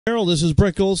Gerald, this is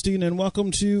Brett Goldstein, and welcome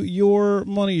to Your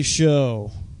Money Show.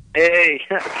 Hey,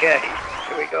 okay,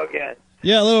 here we go again.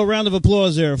 Yeah, a little round of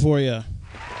applause there for you. All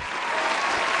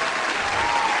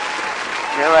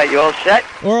right, you all set?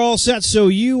 We're all set. So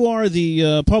you are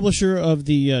the publisher of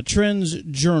the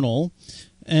TrendsJournal,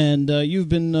 and you've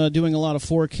been doing a lot of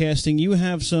forecasting. You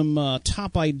have some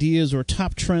top ideas or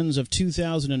top trends of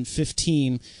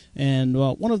 2015, and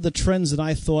one of the trends that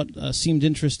I thought seemed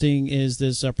interesting is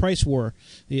this price war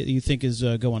that you think is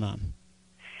going on.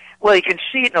 Well, you can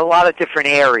see it in a lot of different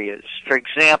areas. For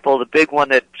example, the big one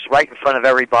that's right in front of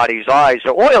everybody's eyes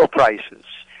are oil prices.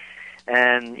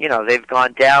 And, you know, they've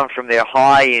gone down from their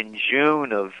high in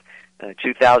June of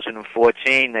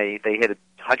 2014. They hit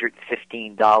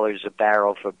 $115 a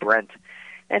barrel for Brent,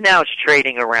 and now it's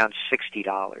trading around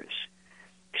 $60.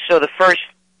 So the first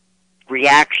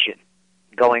reaction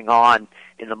going on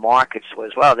in the markets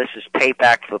was, well, this is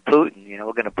payback for Putin. You know,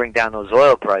 we're going to bring down those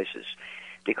oil prices.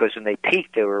 Because when they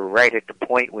peaked, they were right at the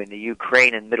point when the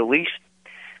Ukraine and Middle East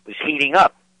was heating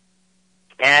up.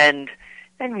 And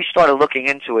then we started looking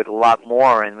into it a lot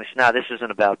more, and we said, no, this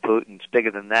isn't about Putin. It's bigger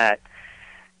than that.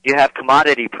 You have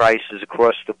commodity prices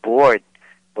across the board,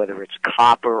 whether it's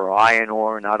copper or iron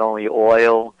ore, not only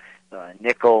oil,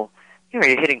 nickel. You know,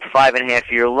 you're hitting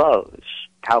 5.5-year lows.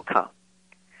 How come?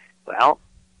 Well,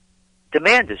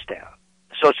 demand is down.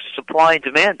 So it's a supply and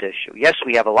demand issue. Yes,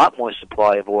 we have a lot more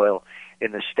supply of oil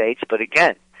in the States, but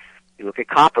again, you look at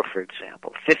copper, for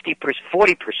example,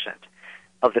 40%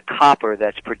 of the copper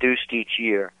that's produced each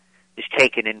year is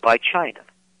taken in by China.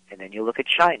 And then you look at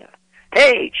China.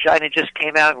 Hey, China just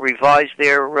came out and revised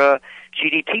their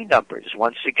GDP numbers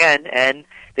once again, and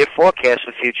their forecast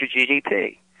for future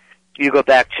GDP. You go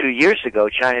back 2 years ago,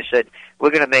 China said,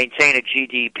 we're going to maintain a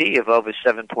GDP of over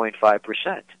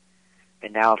 7.5%.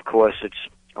 And now, of course, it's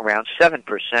around 7%,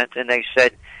 and they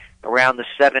said around the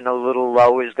 7, a little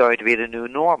low, is going to be the new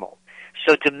normal.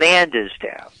 So demand is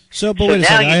down. So, but wait a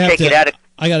second,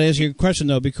 I got to ask you a question,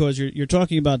 though, because you're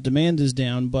talking about demand is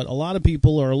down, but a lot of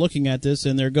people are looking at this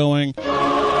and they're going,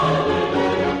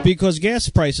 because gas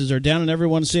prices are down and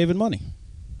everyone's saving money.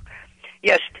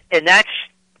 Yes, and that's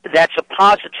a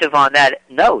positive on that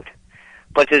note.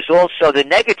 But there's also the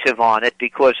negative on it,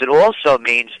 because it also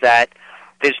means that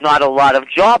there's not a lot of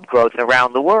job growth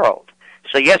around the world.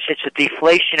 So yes, it's a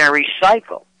deflationary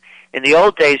cycle. In the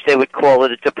old days, they would call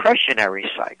it a depressionary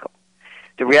cycle.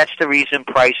 That's the reason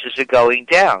prices are going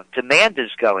down. Demand is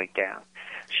going down.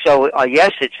 So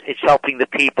yes, it's helping the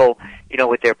people, you know,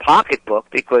 with their pocketbook,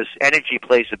 because energy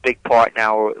plays a big part in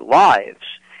our lives.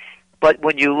 But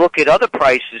when you look at other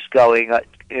prices going,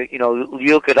 you know,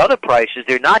 you look at other prices,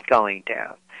 they're not going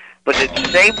down. But at the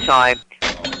same time,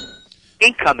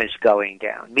 income is going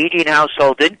down. Median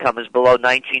household income is below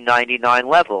 1999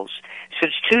 levels.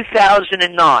 Since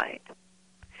 2009,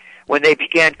 when they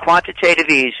began quantitative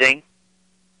easing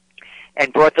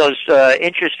and brought those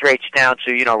interest rates down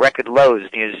to, you know, record lows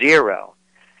near zero,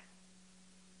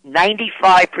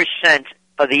 95%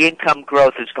 of the income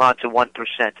growth has gone to 1%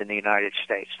 in the United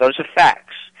States. Those are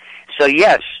facts. So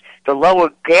yes, the lower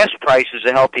gas prices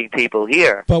are helping people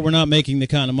here. But we're not making the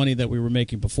kind of money that we were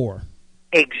making before.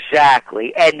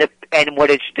 Exactly. And what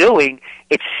it's doing,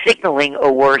 it's signaling a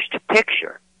worse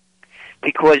picture.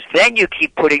 Because then you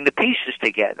keep putting the pieces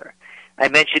together. I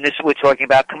mentioned this, we're talking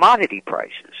about commodity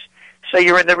prices. So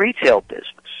you're in the retail business.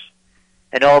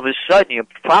 And all of a sudden your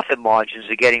profit margins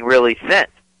are getting really thin.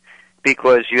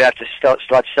 Because you have to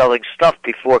start selling stuff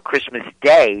before Christmas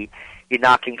Day, you're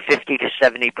knocking 50 to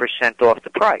 70% off the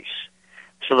price.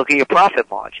 So look at your profit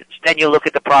margins. Then you look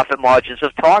at the profit margins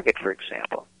of Target, for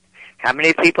example. How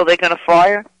many people are they going to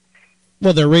fire?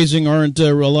 Well, they're raising, aren't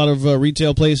a lot of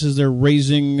retail places, they're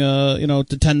raising, you know,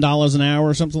 to $10 an hour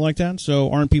or something like that?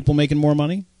 So aren't people making more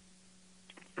money?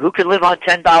 Who can live on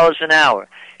 $10 an hour?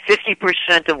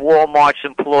 50% of Walmart's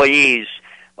employees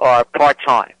are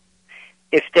part-time.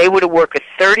 If they were to work a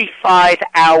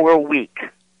 35-hour week,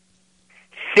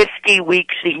 50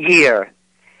 weeks a year,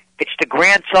 it's the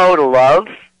grand total of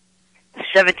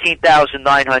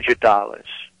 $17,900.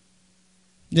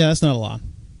 Yeah, that's not a lot.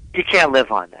 You can't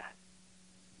live on that.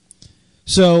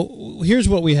 So here's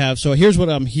what we have. So here's what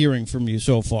I'm hearing from you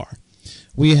so far.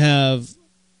 We have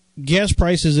gas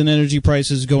prices and energy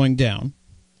prices going down.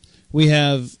 We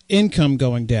have income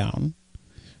going down.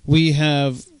 We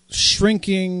have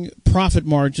shrinking profit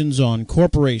margins on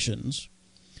corporations.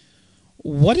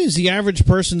 What is the average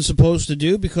person supposed to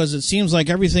do? Because it seems like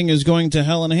everything is going to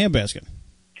hell in a handbasket.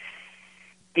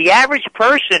 The average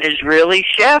person is really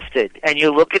shafted, and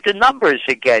you look at the numbers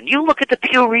again. You look at the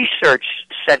Pew Research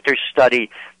Center study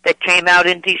that came out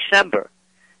in December.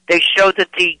 They showed that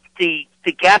the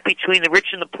the gap between the rich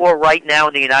and the poor right now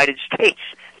in the United States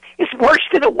is worse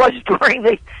than it was during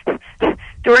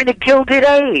the Gilded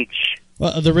Age.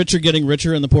 Well, the rich are getting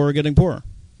richer and the poor are getting poorer.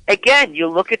 Again, you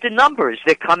look at the numbers;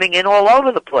 they're coming in all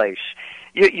over the place.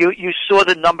 You saw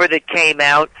the number that came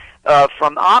out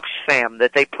from Oxfam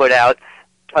that they put out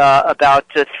about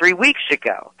 3 weeks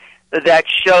ago that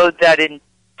showed that in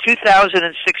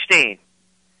 2016,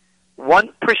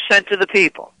 1% of the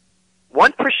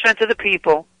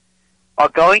people are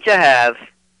going to have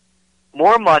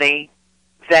more money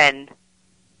than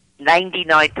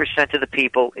 99% of the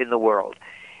people in the world.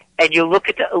 And you look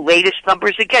at the latest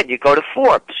numbers again. You go to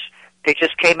Forbes. They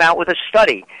just came out with a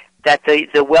study that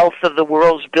the wealth of the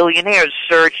world's billionaires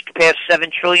surged past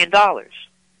 $7 trillion.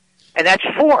 And that's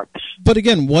Forbes. But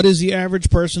again, what is the average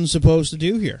person supposed to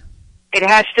do here? It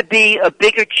has to be a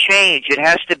bigger change. It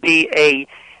has to be a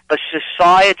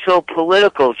societal,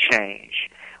 political change.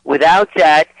 Without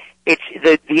that, it's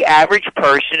the average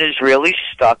person is really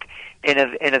stuck in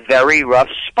a very rough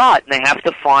spot, and they have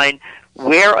to find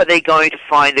where are they going to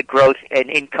find the growth and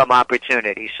income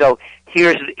opportunity. So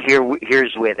here's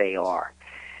where they are.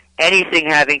 Anything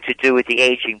having to do with the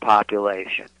aging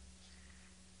population.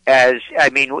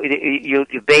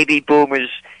 You baby boomers.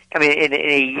 I mean, in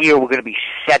a year we're going to be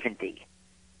 70.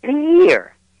 In a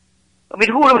year. I mean,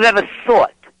 who would have ever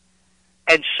thought?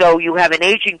 And so you have an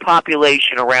aging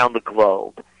population around the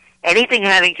globe. Anything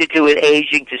having to do with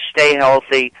aging to stay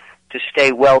healthy, to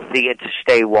stay wealthy, and to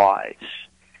stay wise.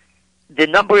 The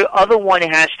other one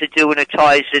has to do, and it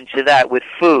ties into that, with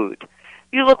food.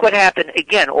 You look what happened.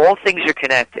 Again, all things are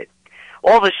connected.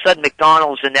 All of a sudden,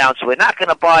 McDonald's announced we're not going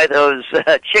to buy those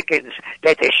chickens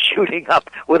that they're shooting up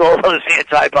with all those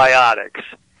antibiotics.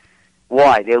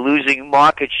 Why? They're losing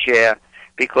market share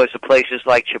because of places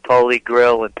like Chipotle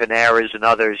Grill and Panera's and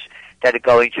others that are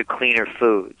going to cleaner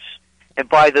foods. And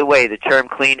by the way, the term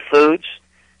clean foods,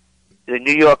 the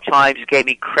New York Times gave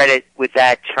me credit with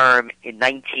that term in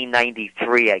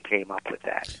 1993. I came up with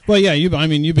that. Well, yeah, you've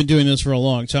been doing this for a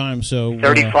long time, so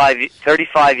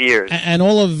 35 years. And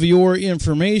all of your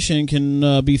information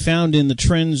can be found in the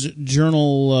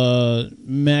TrendsJournal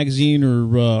magazine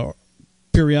or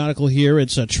periodical here.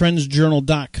 It's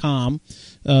TrendsJournal.com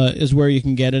is where you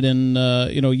can get it. And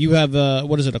you have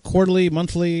what is it? A quarterly,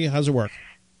 monthly? How's it work?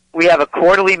 We have a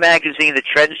quarterly magazine, the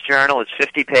Trends Journal. It's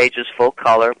 50 pages, full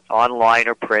color, online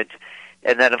or print.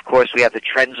 And then, of course, we have the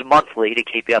Trends Monthly to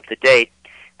keep you up to date.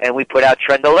 And we put out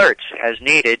trend alerts as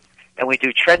needed. And we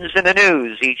do Trends in the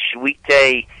News each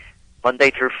weekday,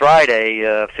 Monday through Friday,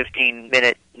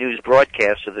 15-minute news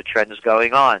broadcast of the trends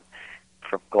going on,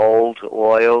 from gold to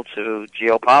oil to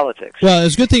geopolitics. Well,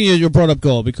 it's a good thing you brought up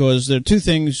gold, because there are two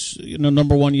things.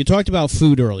 Number one, you talked about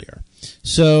food earlier.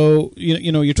 So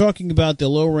you're talking about the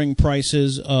lowering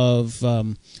prices of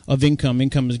income.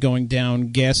 Income is going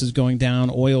down, gas is going down,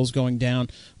 oil is going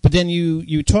down. But then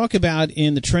you talk about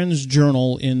in the Trends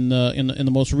Journal in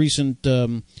the most recent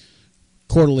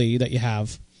quarterly that you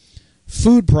have,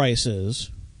 food prices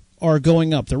are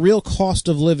going up. The real cost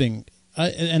of living,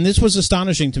 and this was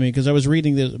astonishing to me because I was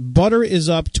reading this. Butter is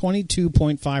up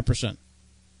 22.5%.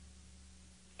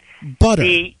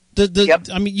 Butter. Yep.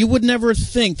 I mean, you would never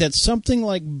think that something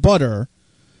like butter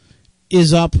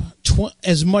is up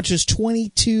as much as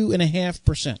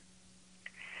 22.5%.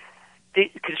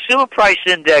 The Consumer Price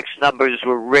Index numbers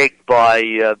were rigged by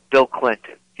Bill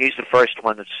Clinton. He's the first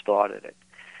one that started it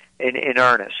in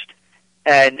earnest.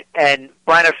 And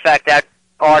matter of fact, that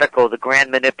article, The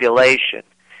Grand Manipulation,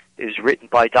 is written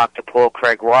by Dr. Paul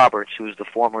Craig Roberts, who was the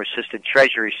former Assistant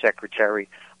Treasury Secretary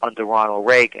under Ronald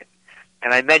Reagan.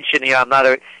 And I mentioned, I'm not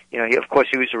of course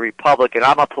he was a Republican.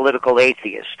 I'm a political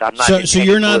atheist. I'm not. So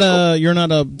you're not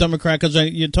a Democrat, because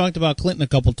you talked about Clinton a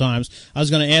couple times. I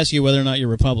was going to ask you whether or not you're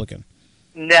Republican.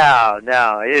 No.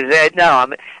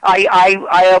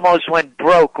 I almost went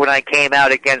broke when I came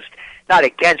out I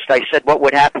said what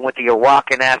would happen with the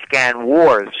Iraq and Afghan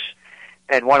wars.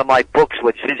 And one of my books,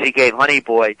 what Susie gave Honey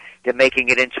Boy, they're making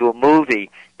it into a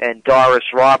movie, and Doris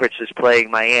Roberts is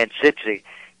playing my Aunt Sitzy.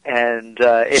 And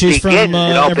she's from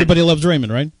Everybody Loves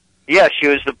Raymond, right? Yeah, she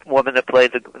was the woman that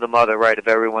played the mother, right, of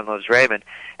Everyone Loves Raymond.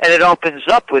 And it opens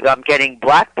up with I'm getting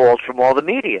blackballed from all the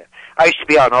media. I used to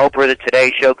be on Oprah, The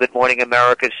Today Show, Good Morning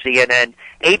America, CNN,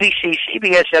 ABC,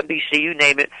 CBS, NBC, you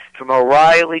name it, from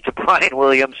O'Reilly to Brian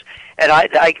Williams. And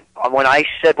when I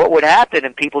said what would happen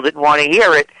and people didn't want to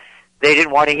hear it, they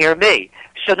didn't want to hear me.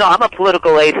 So, no, I'm a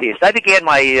political atheist. I began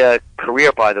my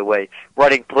career, by the way,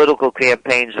 running political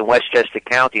campaigns in Westchester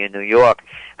County in New York,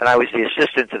 and I was the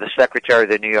assistant to the Secretary of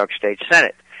the New York State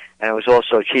Senate. and I was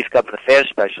also Chief Government Affairs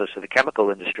Specialist of the chemical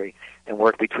industry and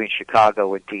worked between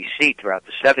Chicago and D.C. throughout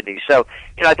the 70s. So,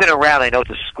 I've been around. I know what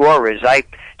the score is.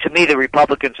 To me, the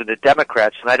Republicans and the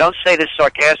Democrats, and I don't say this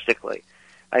sarcastically,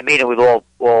 I mean it with all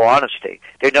honesty,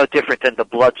 they're no different than the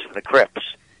Bloods and the Crips.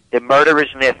 They're murderers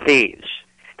and they're thieves.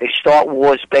 They start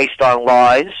wars based on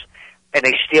lies, and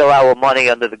they steal our money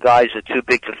under the guise of too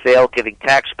big to fail, giving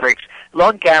tax breaks,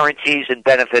 loan guarantees, and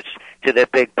benefits to their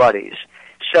big buddies.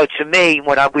 So to me,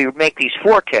 when we make these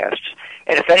forecasts,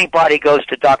 and if anybody goes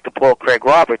to Dr. Paul Craig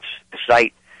Roberts'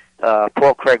 site,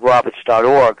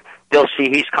 paulcraigroberts.org, they'll see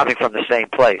he's coming from the same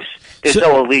place. There's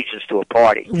no allegiance to a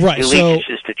party. Right. The allegiance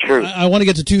is to truth. I want to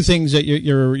get to two things that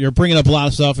you're bringing up a lot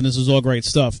of stuff, and this is all great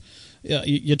stuff.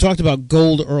 You talked about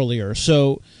gold earlier.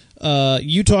 So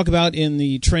you talk about in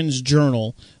the Trends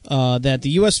Journal that the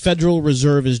U.S. Federal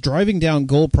Reserve is driving down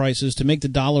gold prices to make the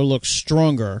dollar look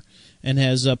stronger and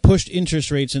has pushed interest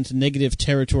rates into negative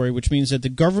territory, which means that the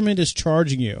government is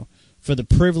charging you for the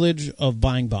privilege of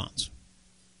buying bonds.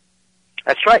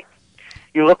 That's right.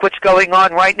 You look what's going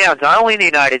on right now, not only in the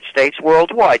United States,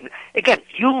 worldwide. Again,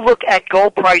 you look at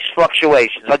gold price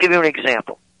fluctuations. I'll give you an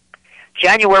example.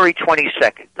 January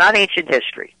 22nd, not ancient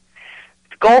history.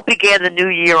 Gold began the new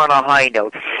year on a high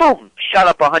note. Boom, shot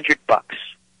up $100.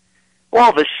 All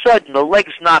of a sudden, the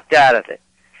legs knocked out of it.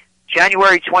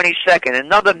 January 22nd,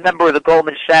 another member of the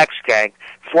Goldman Sachs gang,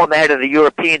 former head of the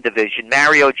European division,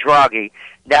 Mario Draghi,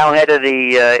 now head of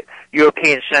the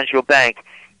European Central Bank,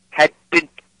 had been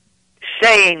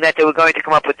saying that they were going to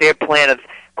come up with their plan of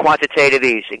quantitative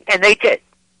easing. And they did.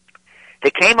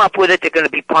 They came up with it. They're going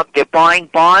to be pumped. They're buying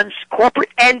bonds, corporate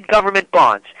and government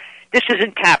bonds. This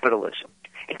isn't capitalism.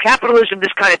 In capitalism,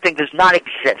 this kind of thing does not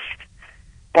exist.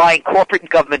 Buying corporate and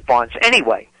government bonds.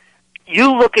 Anyway,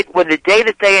 you look at when the day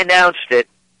that they announced it,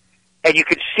 and you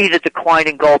can see the decline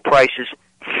in gold prices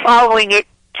following it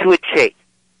to a T.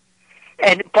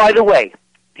 And by the way,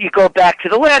 you go back to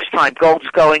the last time gold's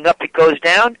going up, it goes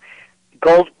down.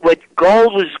 Gold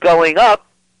was going up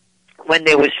when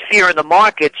there was fear in the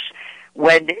markets,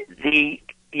 when the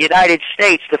United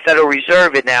States, the Federal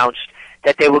Reserve, announced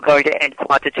that they were going to end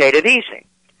quantitative easing.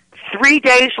 3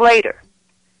 days later,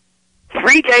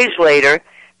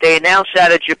 they announced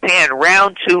out of Japan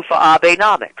round 2 for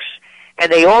Abenomics.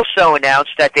 And they also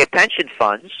announced that their pension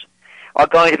funds are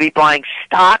going to be buying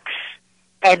stocks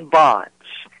and bonds.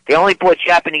 They only bought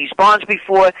Japanese bonds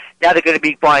before. Now they're going to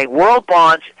be buying world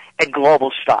bonds and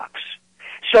global stocks.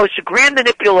 So it's a grand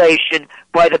manipulation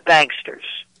by the banksters.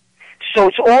 So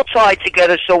it's all tied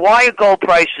together. So why are gold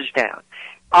prices down?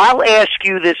 I'll ask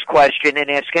you this question and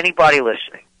ask anybody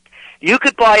listening. You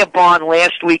could buy a bond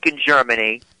last week in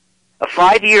Germany, a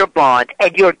 5-year bond,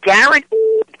 and you're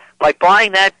guaranteed by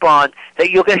buying that bond that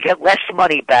you're going to get less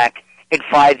money back in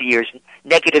 5 years,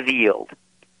 negative yield.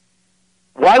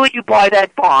 Why would you buy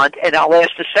that bond? And I'll ask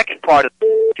the second part of the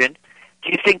question. Do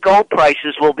you think gold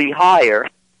prices will be higher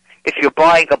if you're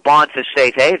buying a bond for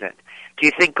safe haven? Do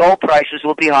you think gold prices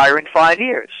will be higher in 5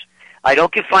 years? I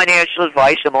don't give financial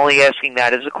advice. I'm only asking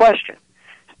that as a question.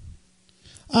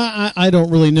 I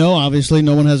don't really know. Obviously,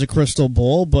 no one has a crystal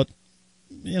ball, but,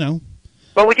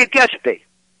 What would your guess be?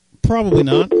 Probably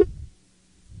not.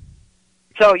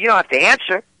 So you don't have to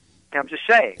answer. I'm just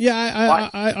saying. Yeah,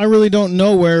 I really don't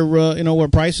know where where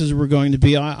prices were going to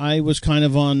be. I was kind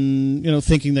of on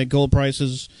thinking that gold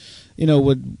prices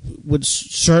would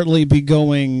certainly be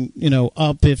going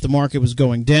up if the market was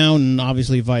going down, and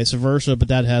obviously vice versa. But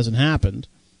that hasn't happened.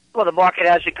 Well, the market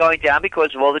hasn't going down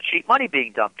because of all the cheap money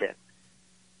being dumped in.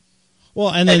 Well,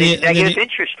 and then negative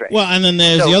interest rates. Well, and then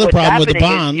there's the other problem with the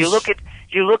bonds. You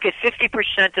look at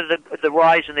 50% of the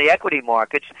rise in the equity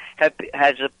markets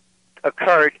has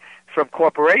occurred from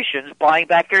corporations buying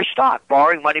back their stock,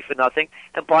 borrowing money for nothing,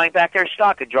 and buying back their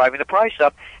stock and driving the price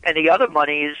up. And the other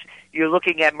money is you're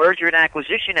looking at merger and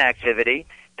acquisition activity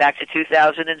back to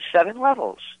 2007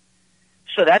 levels.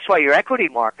 So that's why your equity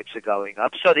markets are going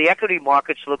up. So the equity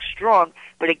markets look strong.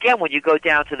 But again, when you go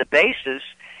down to the basis,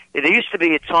 there used to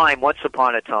be a time, once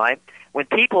upon a time, when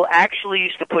people actually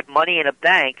used to put money in a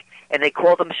bank and they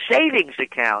called them savings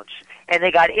accounts, and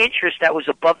they got interest that was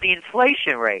above the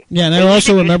inflation rate. Yeah, and I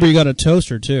also remember you got a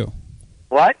toaster, too.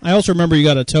 What? I also remember you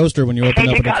got a toaster when you opened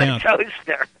up an account. You got a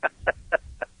toaster.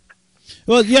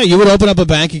 Well, yeah, you would open up a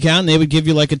bank account, and they would give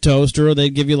you, like, a toaster, or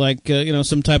they'd give you, like,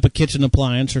 some type of kitchen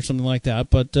appliance or something like that.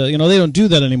 But, they don't do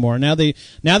that anymore. Now they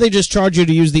just charge you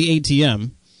to use the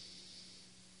ATM.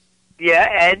 Yeah,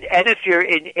 and if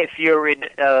you're in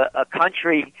a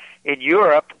country in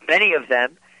Europe, many of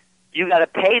them, you got to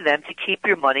pay them to keep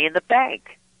your money in the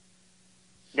bank.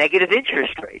 Negative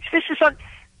interest rates. This is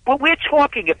what we're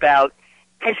talking about.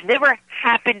 has never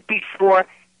happened before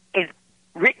in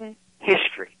written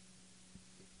history.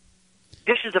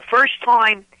 This is the first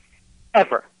time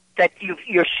ever that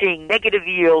you're seeing negative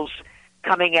yields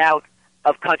coming out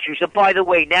of countries. And by the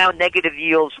way, now negative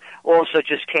yields also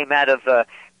just came out of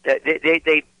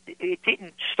it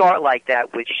didn't start like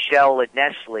that with Shell and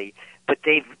Nestle, but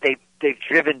they've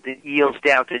driven the yields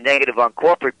down to negative on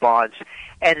corporate bonds.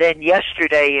 And then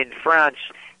yesterday in France,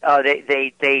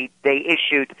 they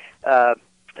issued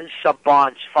some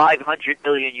bonds, 500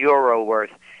 million euro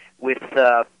worth, with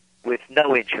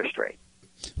no interest rate.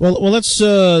 Well, let's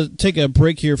take a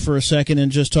break here for a second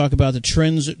and just talk about the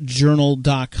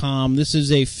TrendsJournal.com. This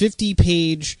is a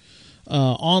 50-page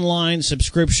online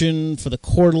subscription for the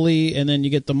quarterly, and then you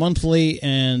get the monthly,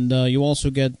 and you also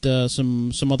get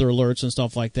some other alerts and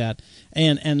stuff like that.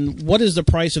 And what is the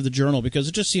price of the journal? Because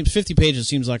it just seems 50 pages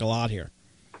seems like a lot here.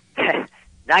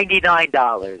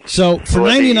 $99. So for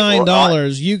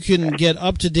 $99, you can get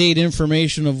up-to-date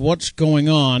information of what's going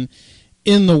on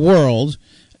in the world.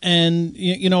 And,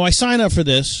 I sign up for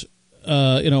this,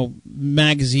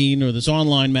 magazine or this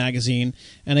online magazine,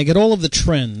 and I get all of the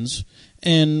trends.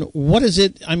 And what is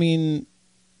it? I mean,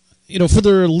 for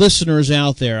the listeners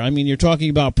out there, I mean, you're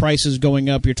talking about prices going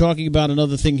up. You're talking about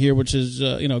another thing here, which is,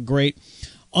 great.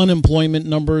 Unemployment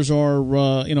numbers are,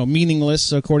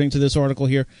 meaningless, according to this article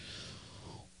here.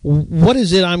 What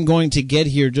is it I'm going to get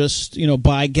here just,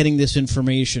 by getting this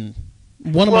information?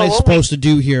 What am I supposed to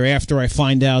do here after I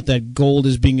find out that gold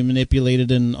is being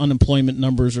manipulated and unemployment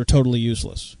numbers are totally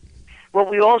useless? What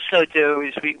we also do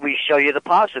is we show you the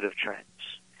positive trends.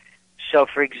 So,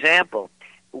 for example,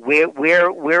 where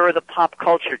are the pop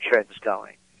culture trends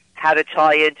going? How to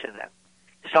tie into them?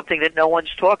 Something that no one's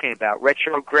talking about,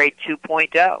 retrograde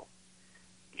 2.0.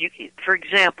 For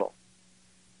example,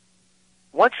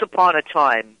 once upon a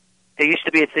time, there used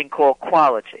to be a thing called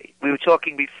quality. We were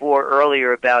talking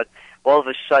earlier about all of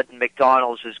a sudden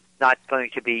McDonald's is not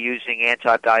going to be using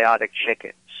antibiotic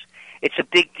chickens. It's a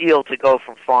big deal to go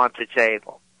from farm to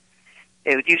table.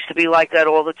 It used to be like that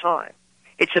all the time.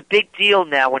 It's a big deal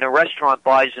now when a restaurant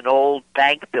buys an old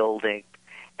bank building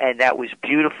and that was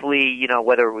beautifully,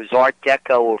 whether it was Art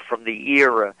Deco or from the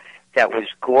era, that was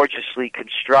gorgeously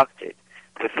constructed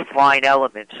with fine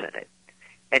elements in it.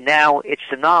 And now it's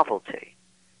a novelty.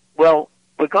 Well,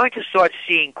 we're going to start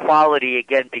seeing quality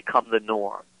again become the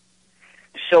norm.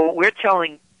 So what we're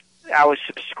telling our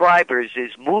subscribers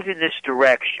is move in this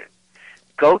direction.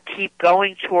 Keep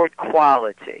going toward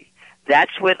quality.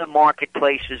 That's where the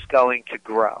marketplace is going to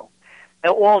grow.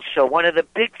 And also, one of the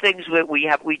big things that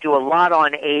we do a lot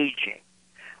on aging.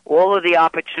 All of the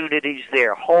opportunities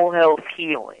there, whole health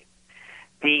healing.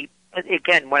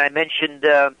 Again, when I mentioned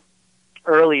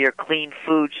earlier, clean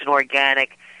foods and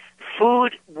organic,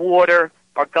 food, water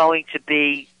are going to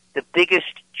be the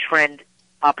biggest trend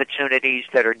opportunities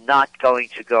that are not going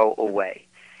to go away.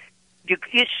 You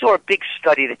saw a big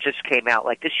study that just came out,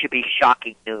 like this should be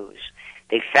shocking news.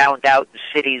 They found out in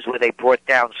cities where they brought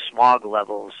down smog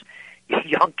levels,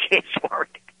 young kids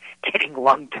weren't getting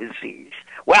lung disease.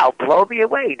 Wow, blow me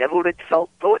away. Never would have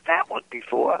thought that one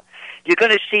before. You're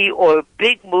going to see a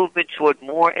big movement toward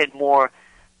more and more,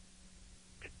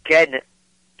 again,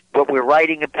 what we're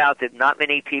writing about that not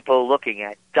many people are looking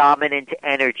at, dominant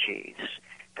energies.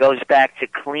 Goes back to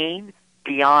clean,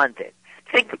 beyond it.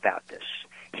 Think about this.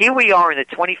 Here we are in the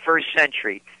 21st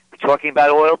century. We're talking about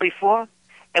oil before,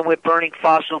 and we're burning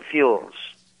fossil fuels.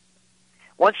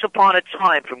 Once upon a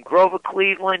time, from Grover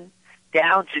Cleveland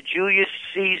down to Julius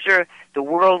Caesar, the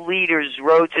world leaders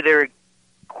rode to their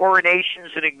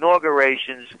coronations and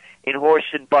inaugurations in horse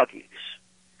and buggies.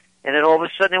 And then all of a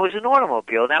sudden there was an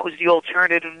automobile, and that was the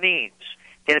alternative means.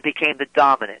 Then it became the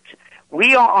dominant.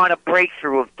 We are on a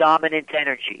breakthrough of dominant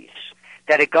energies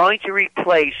that are going to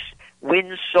replace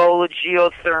wind, solar,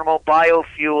 geothermal,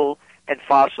 biofuel, and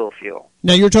fossil fuel.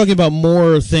 Now, you're talking about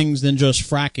more things than just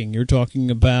fracking. You're talking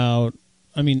about,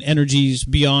 energies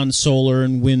beyond solar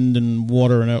and wind and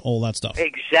water and all that stuff.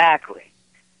 Exactly.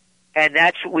 And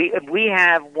we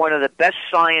have one of the best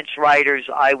science writers,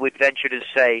 I would venture to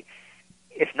say,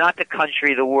 if not the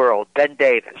country, the world, Ben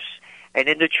Davis. And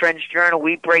in the Trends Journal,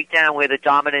 we break down where the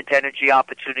dominant energy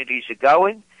opportunities are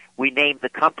going. We name the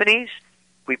companies.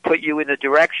 We put you in the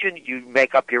direction. You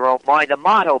make up your own mind. The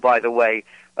motto, by the way,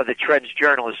 of the Trends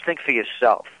Journal is think for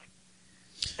yourself.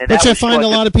 Which I find a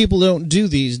lot of people don't do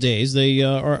these days. They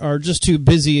are just too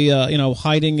busy,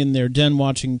 hiding in their den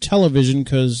watching television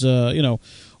because,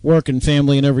 work and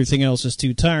family and everything else is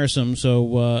too tiresome.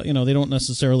 So, they don't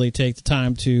necessarily take the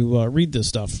time to read this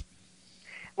stuff.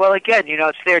 Well, again,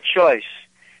 it's their choice.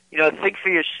 Think for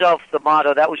yourself, the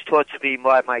motto, that was taught to me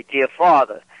by my dear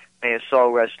father. may his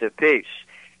soul rest in peace.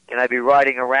 And I'd be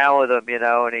riding around with him, and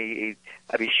I'd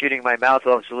be shooting my mouth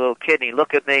off as a little kid, and he'd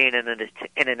look at me in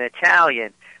an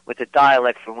Italian with a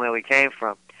dialect from where we came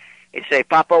from. He'd say,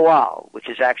 Papa Wow, which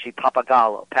is actually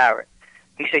Papagallo, parrot.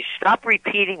 He'd say, stop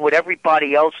repeating what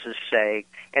everybody else is saying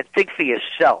and think for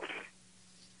yourself.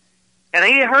 And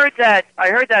I heard that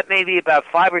maybe about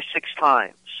 5 or 6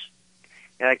 times.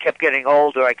 And I kept getting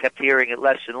older, I kept hearing it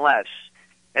less and less.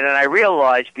 And then I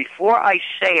realized before I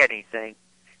say anything,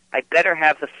 I better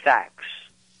have the facts.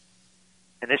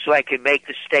 And this way I can make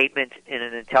the statement in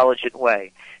an intelligent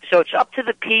way. So it's up to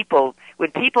the people.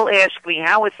 When people ask me,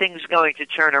 how are things going to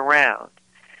turn around,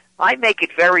 I make it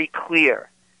very clear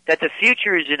that the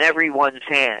future is in everyone's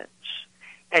hands.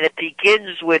 And it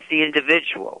begins with the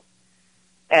individual.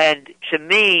 And to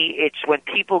me, it's when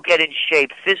people get in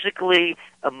shape physically,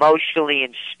 emotionally,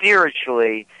 and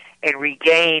spiritually and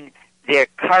regain their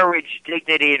courage,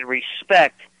 dignity, and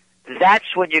respect,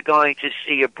 that's when you're going to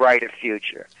see a brighter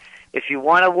future. If you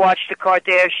want to watch the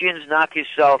Kardashians, knock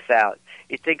yourself out.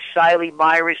 You think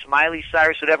Miley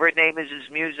Cyrus, whatever her name is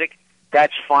music,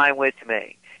 that's fine with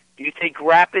me. Do you think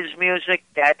rap is music?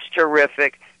 That's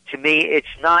terrific. To me, it's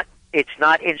not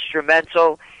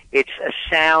instrumental. It's a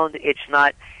sound. It's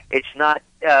not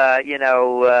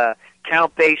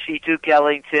Count Basie, Duke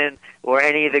Ellington, or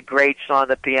any of the greats on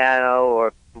the piano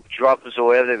or drums or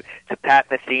whatever, to Pat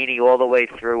Metheny all the way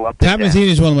through up. Pat Metheny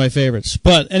is one of my favorites.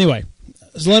 But anyway.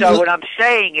 So what I'm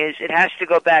saying is it has to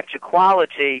go back to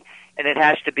quality, and it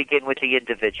has to begin with the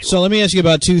individual. So let me ask you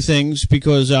about 2 things,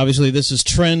 because obviously this is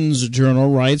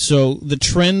TrendsJournal, right? So the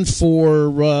trend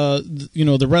for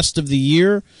the rest of the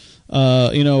year,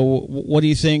 what do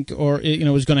you think, or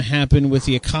is going to happen with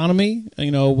the economy?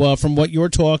 From what you're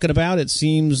talking about, it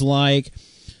seems like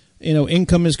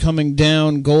income is coming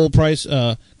down, gold prices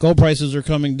are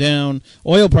coming down,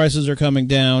 oil prices are coming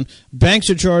down, banks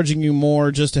are charging you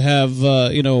more just to have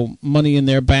money in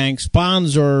their banks,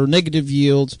 bonds are negative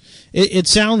yields. It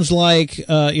sounds like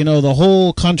the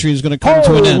whole country is going to come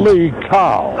to an end. Holy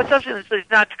cow! It doesn't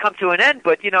not to come to an end,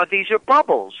 but these are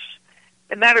bubbles.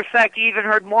 As a matter of fact, you even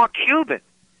heard Mark Cuban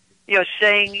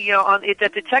saying,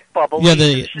 that the tech bubble.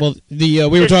 Yeah,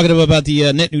 we were talking about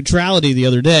the net neutrality the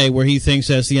other day, where he thinks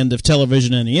that's the end of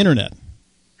television and the internet.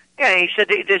 Yeah, he said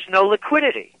there's no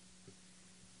liquidity,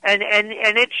 and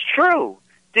it's true.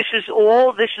 This is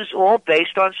all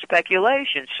based on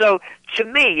speculation. So, to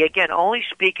me, again, only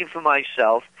speaking for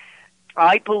myself,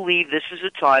 I believe this is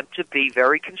a time to be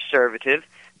very conservative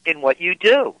in what you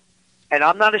do. And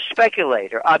I'm not a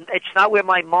speculator. It's not where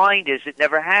my mind is. It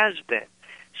never has been.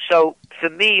 So, for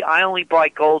me, I only buy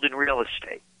gold and real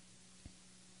estate.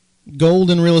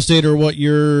 Gold and real estate are what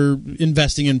you're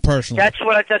investing in personally. That's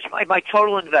my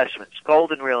total investments,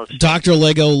 gold and real estate. Dr.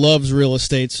 Lego loves real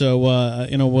estate, so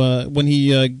when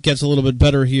he gets a little bit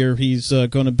better here, he's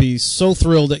going to be so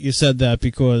thrilled that you said that,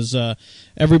 because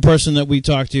every person that we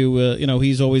talk to,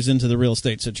 he's always into the real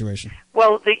estate situation.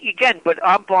 Well, but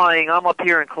I'm up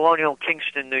here in Colonial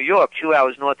Kingston, New York, 2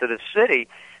 hours north of the city.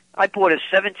 I bought a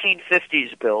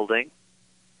 1750s building,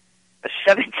 a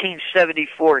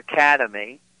 1774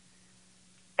 academy,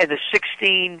 and the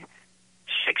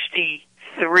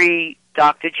 1663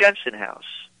 Dr. Jensen house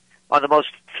on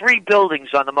 3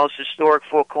 buildings on the most historic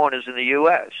 4 corners in the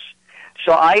U.S.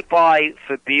 So I buy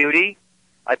for beauty,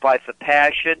 I buy for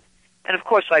passion, and of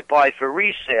course I buy for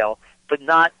resale, but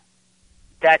I'm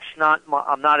not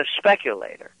a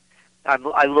speculator.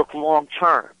 I look long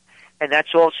term. And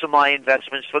that's also my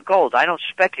investments for gold. I don't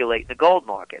speculate in the gold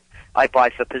market. I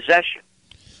buy for possession.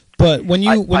 But when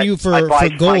you for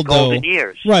gold, though,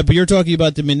 years. Right? But you're talking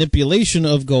about the manipulation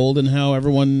of gold and how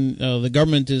everyone, the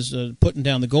government is putting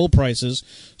down the gold prices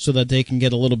so that they can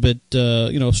get a little bit,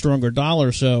 stronger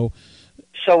dollar. So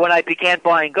when I began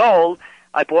buying gold,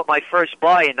 I bought my first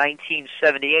buy in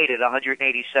 1978 at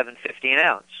 $187.50 an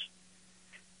ounce.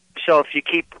 So if you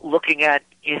keep looking at,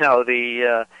 so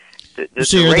the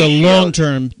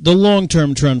long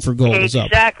term trend for gold is up.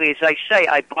 Exactly. As I say,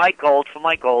 I buy gold for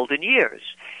my golden years.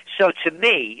 So to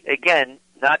me, again,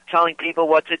 not telling people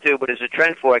what to do, but as a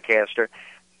trend forecaster,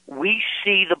 we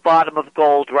see the bottom of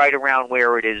gold right around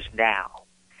where it is now.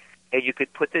 And you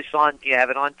could put this on, you have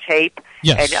it on tape.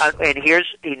 Yes. And here's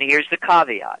the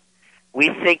caveat. We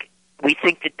think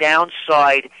the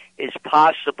downside is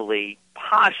possibly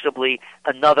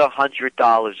another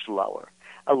 $100 lower.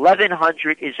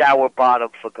 1,100 is our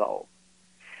bottom for gold.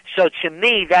 So to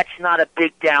me, that's not a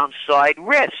big downside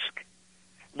risk,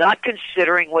 not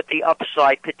considering what the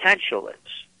upside potential is.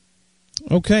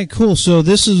 Okay, cool. So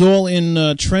this is all in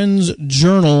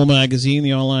TrendsJournal magazine,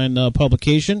 the online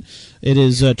publication. It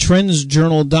is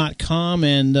TrendsJournal.com,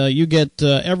 and you get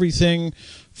everything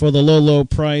for the low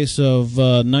price of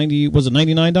 $99?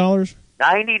 $99.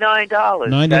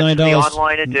 $99. That's the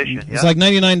online edition. It's like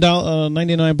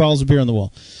 $99 bottles of beer on the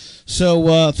wall.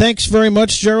 So thanks very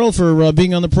much, Gerald, for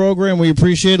being on the program. We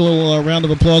appreciate it. A little round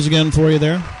of applause again for you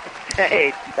there.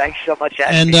 Hey, thanks so much.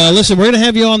 And listen, we're going to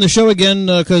have you on the show again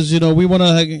because we want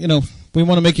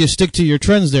to make you stick to your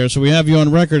trends there. So we have you on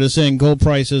record as saying gold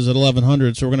prices at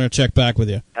 1,100. So we're going to check back with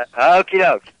you. Okie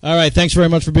doke. All right. Thanks very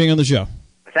much for being on the show.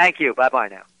 Thank you. Bye bye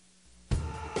now.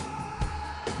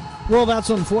 Well, that's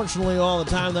unfortunately all the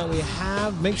time that we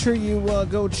have. Make sure you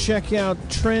go check out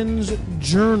Trends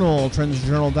Journal,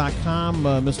 TrendsJournal.com.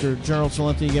 Mr. Gerald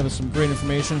Celente gave us some great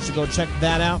information, so go check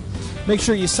that out. Make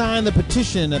sure you sign the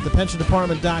petition at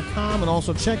thepensiondepartment.com, and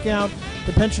also check out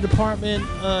the Pension Department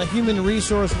Human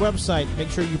Resource website. Make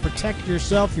sure you protect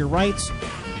yourself, your rights,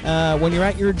 when you're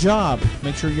at your job.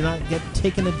 Make sure you're not getting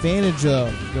taken advantage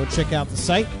of. Go check out the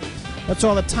site. That's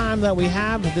all the time that we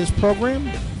have for this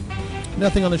program.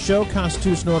 Nothing on the show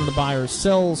constitutes an order to buy or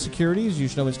sell securities. You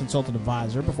should always consult an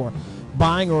advisor before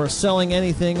buying or selling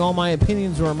anything. All my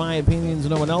opinions are my opinions,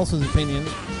 no one else's opinions.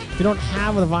 If you don't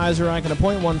have an advisor, I can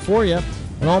appoint one for you.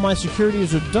 And all my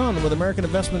securities are done with American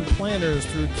Investment Planners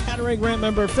through Cataract Grant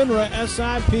member FINRA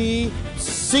SIP.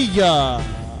 See ya!